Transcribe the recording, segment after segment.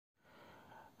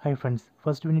Hi friends,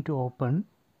 first we need to open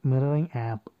mirroring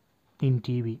app in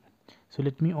TV. So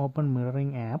let me open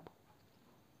mirroring app.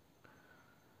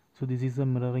 So this is a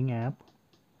mirroring app.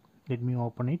 Let me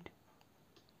open it.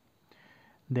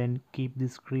 Then keep the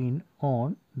screen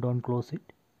on, don't close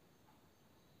it.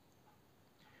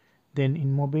 Then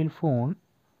in mobile phone,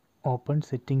 open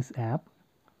settings app.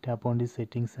 Tap on the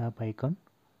settings app icon.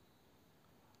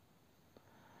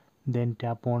 Then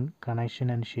tap on connection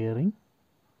and sharing.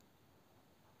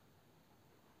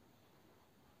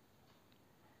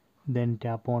 Then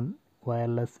tap on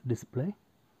wireless display.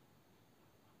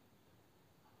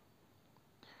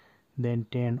 Then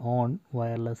turn on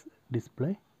wireless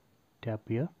display. Tap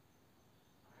here.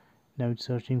 Now it's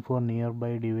searching for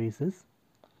nearby devices.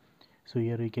 So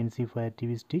here we can see Fire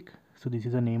TV stick. So this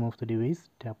is the name of the device.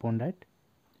 Tap on that.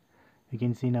 You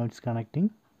can see now it's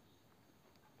connecting.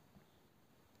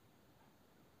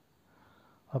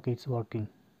 Okay, it's working.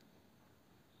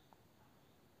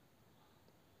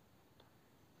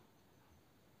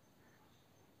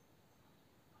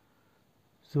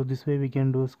 So this way we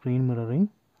can do screen mirroring.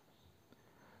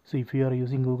 So if you are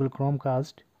using Google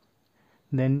Chromecast,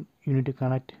 then you need to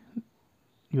connect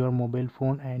your mobile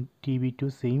phone and TV to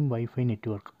same Wi-Fi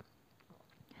network.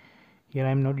 Here I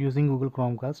am not using Google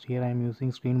Chromecast. Here I am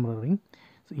using screen mirroring.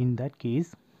 So in that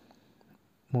case,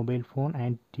 mobile phone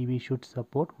and TV should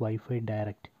support Wi-Fi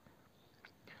direct.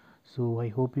 So I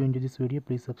hope you enjoy this video.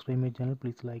 Please subscribe my channel.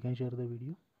 Please like and share the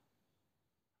video.